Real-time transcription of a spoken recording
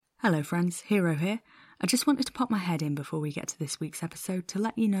Hello friends, Hero here. I just wanted to pop my head in before we get to this week's episode to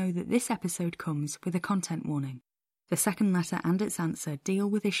let you know that this episode comes with a content warning. The second letter and its answer deal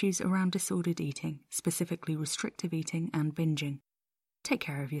with issues around disordered eating, specifically restrictive eating and binging. Take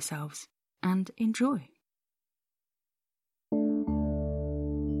care of yourselves and enjoy.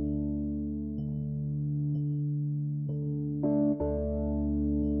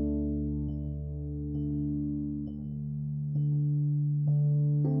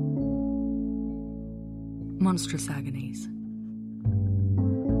 Monstrous Agonies.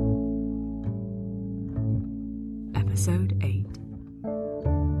 Episode 8.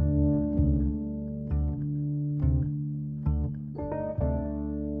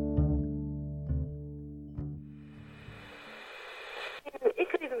 It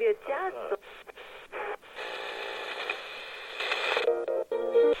could even be a jazz song.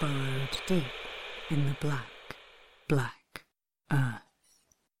 Burrowed deep in the black earth.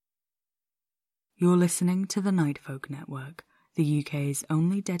 You're listening to the Nightfolk Network, the UK's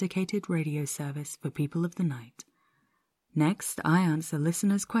only dedicated radio service for people of the night. Next, I answer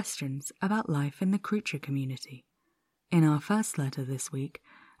listeners' questions about life in the creature community. In our first letter this week,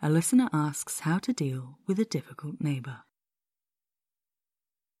 a listener asks how to deal with a difficult neighbour.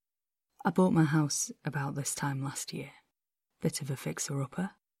 I bought my house about this time last year. Bit of a fixer-upper.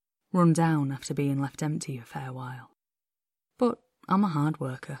 Run down after being left empty a fair while. But I'm a hard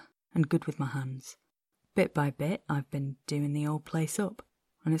worker and good with my hands. Bit by bit, I've been doing the old place up,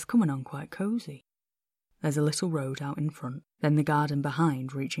 and it's coming on quite cosy. There's a little road out in front, then the garden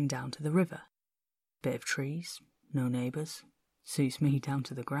behind reaching down to the river. Bit of trees, no neighbours. Suits me down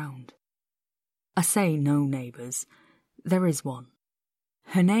to the ground. I say no neighbours. There is one.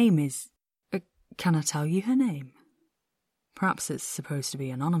 Her name is... can I tell you her name? Perhaps it's supposed to be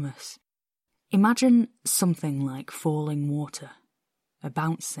anonymous. Imagine something like falling water. A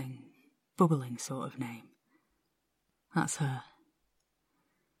bouncing, bubbling sort of name. That's her.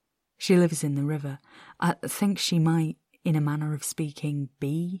 She lives in the river. I think she might, in a manner of speaking,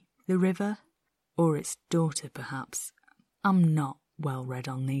 be the river, or its daughter perhaps. I'm not well read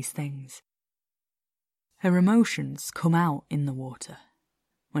on these things. Her emotions come out in the water.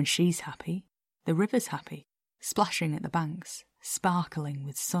 When she's happy, the river's happy, splashing at the banks, sparkling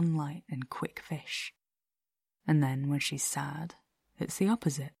with sunlight and quick fish. And then when she's sad, it's the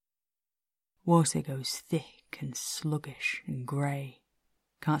opposite. Water goes thick and sluggish and grey.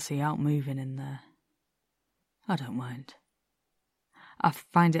 Can't see out moving in there. I don't mind. I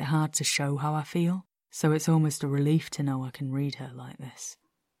find it hard to show how I feel, so it's almost a relief to know I can read her like this.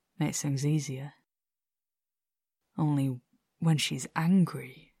 Makes things easier. Only when she's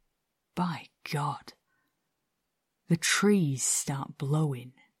angry, by God. The trees start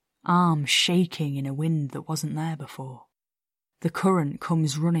blowing, arms shaking in a wind that wasn't there before. The current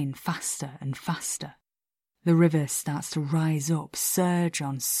comes running faster and faster. The river starts to rise up, surge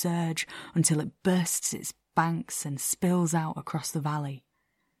on surge, until it bursts its banks and spills out across the valley.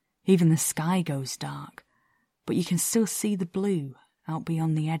 Even the sky goes dark, but you can still see the blue out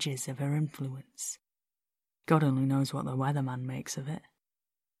beyond the edges of her influence. God only knows what the weatherman makes of it.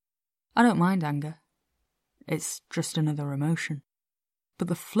 I don't mind anger. It's just another emotion. But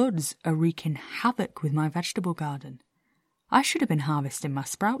the floods are wreaking havoc with my vegetable garden. I should have been harvesting my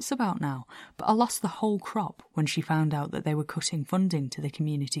sprouts about now, but I lost the whole crop when she found out that they were cutting funding to the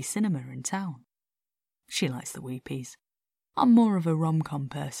community cinema in town. She likes the Weepies. I'm more of a rom-com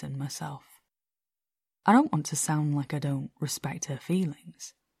person myself. I don't want to sound like I don't respect her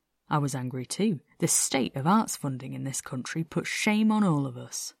feelings. I was angry too. The state of arts funding in this country puts shame on all of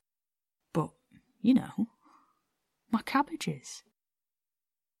us. But, you know, my cabbages.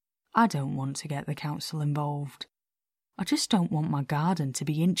 I don't want to get the council involved. I just don't want my garden to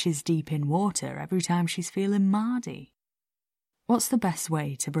be inches deep in water every time she's feeling mardy. What's the best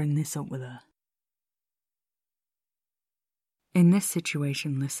way to bring this up with her? In this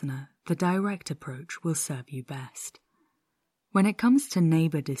situation, listener, the direct approach will serve you best. When it comes to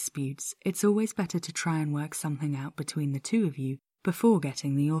neighbour disputes, it's always better to try and work something out between the two of you before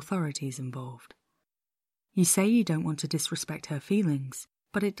getting the authorities involved. You say you don't want to disrespect her feelings,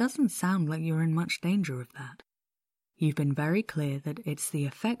 but it doesn't sound like you're in much danger of that. You've been very clear that it's the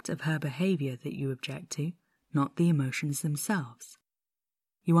effect of her behaviour that you object to, not the emotions themselves.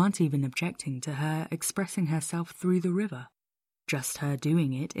 You aren't even objecting to her expressing herself through the river, just her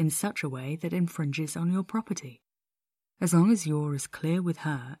doing it in such a way that infringes on your property. As long as you're as clear with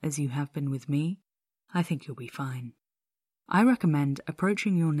her as you have been with me, I think you'll be fine. I recommend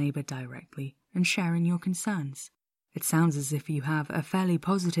approaching your neighbour directly and sharing your concerns. It sounds as if you have a fairly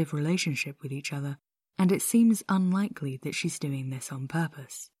positive relationship with each other, and it seems unlikely that she's doing this on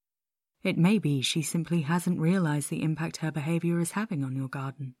purpose. It may be she simply hasn't realised the impact her behaviour is having on your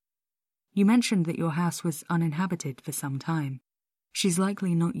garden. You mentioned that your house was uninhabited for some time. She's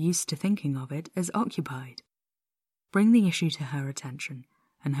likely not used to thinking of it as occupied. Bring the issue to her attention,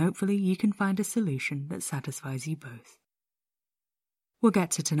 and hopefully you can find a solution that satisfies you both. We'll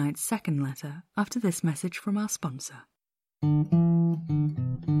get to tonight's second letter after this message from our sponsor.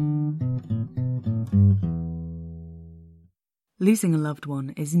 Losing a loved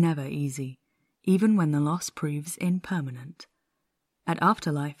one is never easy, even when the loss proves impermanent. At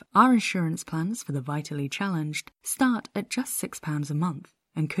Afterlife, our insurance plans for the vitally challenged start at just £6 a month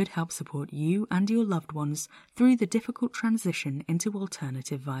and could help support you and your loved ones through the difficult transition into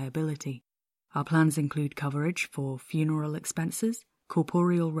alternative viability. Our plans include coverage for funeral expenses,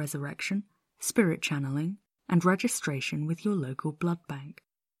 corporeal resurrection, spirit channeling, and registration with your local blood bank.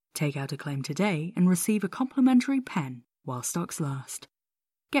 Take out a claim today and receive a complimentary pen while stocks last.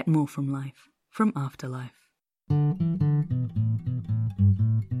 Get more from life, from Afterlife.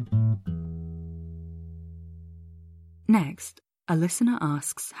 Next, a listener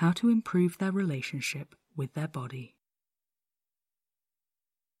asks how to improve their relationship with their body.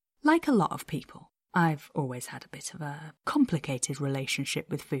 Like a lot of people, I've always had a bit of a complicated relationship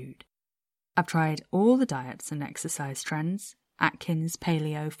with food. I've tried all the diets and exercise trends, Atkins,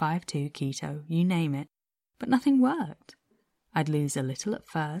 Paleo, 5-2, Keto, you name it, but nothing worked. I'd lose a little at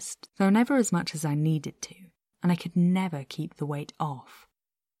first, though never as much as I needed to, and I could never keep the weight off.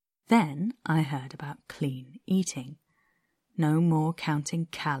 Then I heard about clean eating. No more counting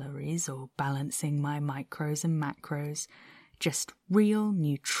calories or balancing my micros and macros, just real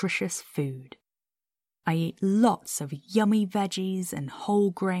nutritious food. I eat lots of yummy veggies and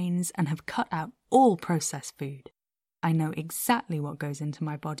whole grains and have cut out all processed food. I know exactly what goes into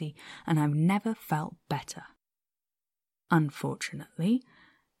my body and I've never felt better. Unfortunately,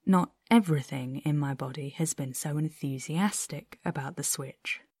 not everything in my body has been so enthusiastic about the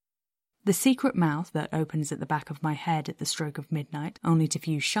switch. The secret mouth that opens at the back of my head at the stroke of midnight, only to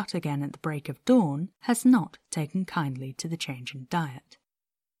fuse shut again at the break of dawn, has not taken kindly to the change in diet.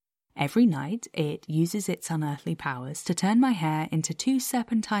 Every night it uses its unearthly powers to turn my hair into 2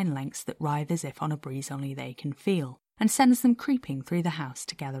 serpentine lengths that writhe as if on a breeze only they can feel, and sends them creeping through the house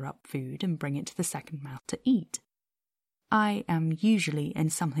to gather up food and bring it to the second mouth to eat. I am usually in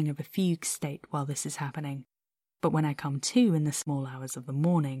something of a fugue state while this is happening, but when I come to in the small hours of the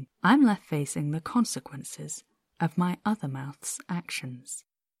morning, I'm left facing the consequences of my other mouth's actions.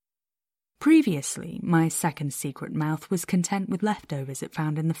 Previously, my second secret mouth was content with leftovers it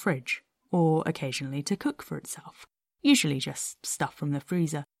found in the fridge, or occasionally to cook for itself, usually just stuff from the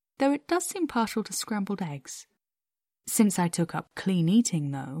freezer, though it does seem partial to scrambled eggs. Since I took up clean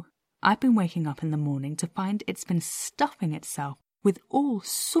eating, though, I've been waking up in the morning to find it's been stuffing itself with all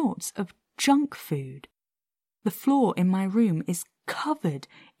sorts of junk food. The floor in my room is covered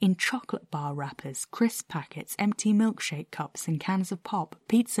in chocolate bar wrappers, crisp packets, empty milkshake cups and cans of pop,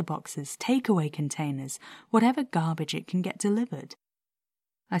 pizza boxes, takeaway containers, whatever garbage it can get delivered.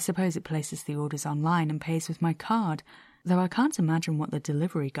 I suppose it places the orders online and pays with my card, though I can't imagine what the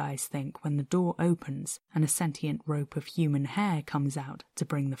delivery guys think when the door opens and a sentient rope of human hair comes out to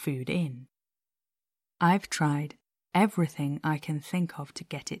bring the food in. I've tried everything I can think of to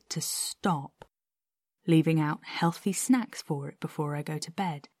get it to stop. Leaving out healthy snacks for it before I go to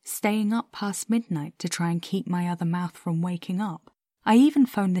bed, staying up past midnight to try and keep my other mouth from waking up. I even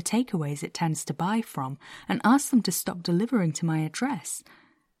phoned the takeaways it tends to buy from and asked them to stop delivering to my address,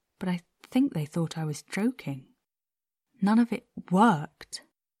 but I think they thought I was joking. None of it worked,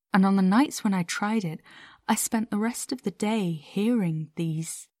 and on the nights when I tried it, I spent the rest of the day hearing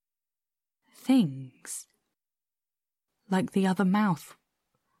these things. Like the other mouth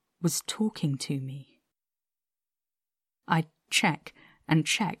was talking to me. I'd check and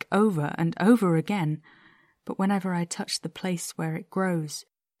check over and over again, but whenever I touched the place where it grows,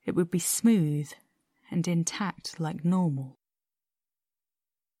 it would be smooth and intact like normal.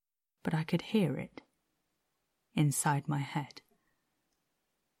 But I could hear it inside my head.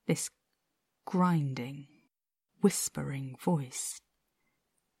 This grinding, whispering voice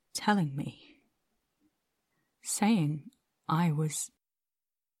telling me, saying I was...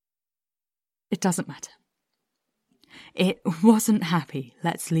 It doesn't matter. It wasn't happy,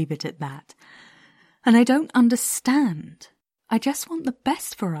 let's leave it at that. And I don't understand. I just want the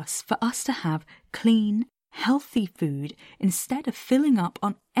best for us to have clean, healthy food instead of filling up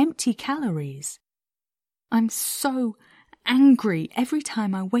on empty calories. I'm so angry every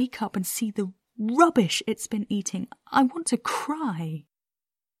time I wake up and see the rubbish it's been eating. I want to cry.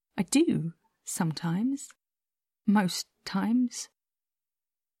 I do, sometimes. Most times.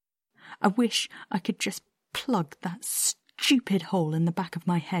 I wish I could just plug that stupid hole in the back of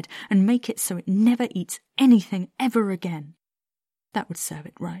my head and make it so it never eats anything ever again. That would serve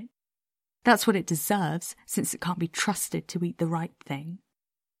it right. That's what it deserves, since it can't be trusted to eat the right thing.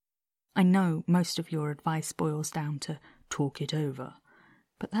 I know most of your advice boils down to talk it over,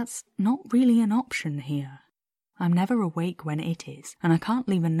 but that's not really an option here. I'm never awake when it is, and I can't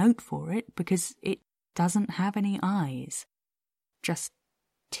leave a note for it because it doesn't have any eyes. Just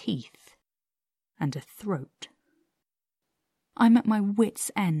teeth and a throat. I'm at my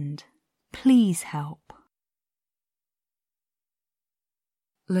wit's end. Please help.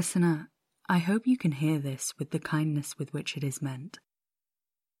 Listener, I hope you can hear this with the kindness with which it is meant.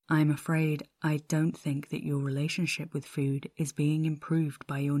 I'm afraid I don't think that your relationship with food is being improved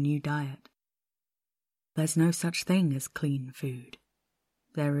by your new diet. There's no such thing as clean food.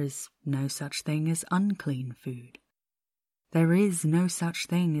 There is no such thing as unclean food. There is no such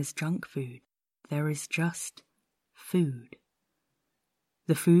thing as junk food. There is just food.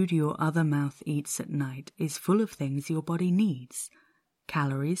 The food your other mouth eats at night is full of things your body needs.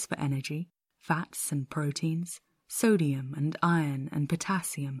 Calories for energy, fats and proteins, sodium and iron and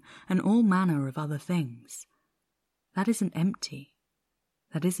potassium, and all manner of other things. That isn't empty.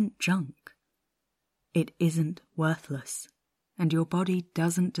 That isn't junk. It isn't worthless, and your body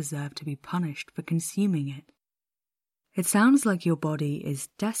doesn't deserve to be punished for consuming it. It sounds like your body is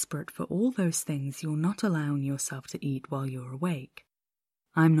desperate for all those things you're not allowing yourself to eat while you're awake.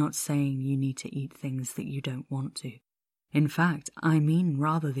 I'm not saying you need to eat things that you don't want to. In fact, I mean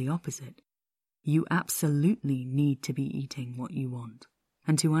rather the opposite. You absolutely need to be eating what you want,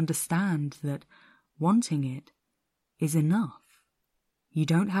 and to understand that wanting it is enough. You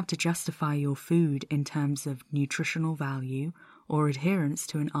don't have to justify your food in terms of nutritional value or adherence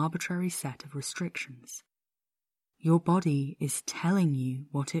to an arbitrary set of restrictions. Your body is telling you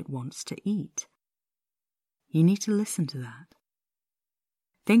what it wants to eat. You need to listen to that.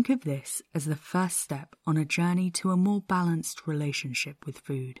 Think of this as the first step on a journey to a more balanced relationship with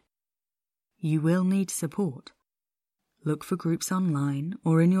food. You will need support. Look for groups online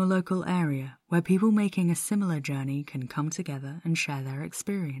or in your local area where people making a similar journey can come together and share their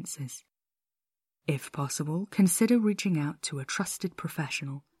experiences. If possible, consider reaching out to a trusted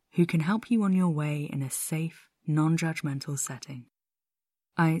professional who can help you on your way in a safe, non-judgmental setting.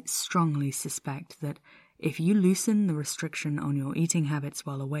 I strongly suspect that if you loosen the restriction on your eating habits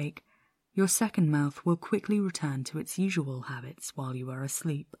while awake, your second mouth will quickly return to its usual habits while you are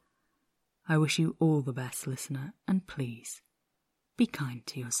asleep. I wish you all the best, listener, and please, be kind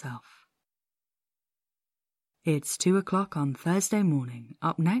to yourself. It's 2:00 on Thursday morning.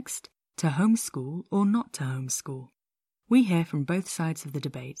 Up next, to homeschool or not to homeschool. We hear from both sides of the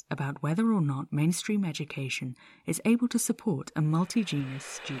debate about whether or not mainstream education is able to support a multi-genius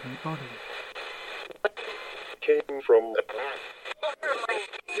student body. Came from the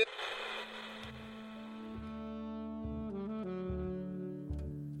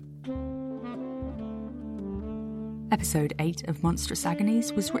Episode 8 of Monstrous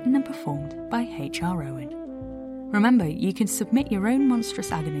Agonies was written and performed by H.R. Owen. Remember, you can submit your own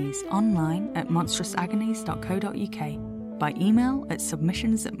Monstrous Agonies online at monstrousagonies.co.uk, by email at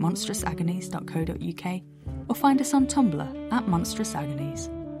submissions@monstrousagonies.co.uk, or find us on Tumblr at Monstrous Agonies.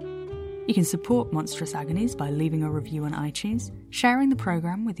 You can support Monstrous Agonies by leaving a review on iTunes, sharing the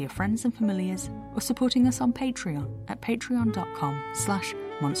programme with your friends and familiars, or supporting us on Patreon at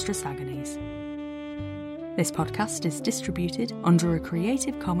patreon.com/monstrousagonies. This podcast is distributed under a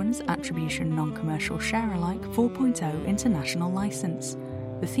Creative Commons Attribution Non-Commercial Share-alike 4.0 international license.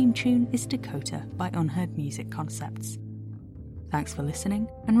 The theme tune is Dakota by Unheard Music Concepts. Thanks for listening,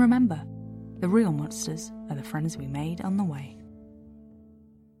 and remember, the real monsters are the friends we made on the way.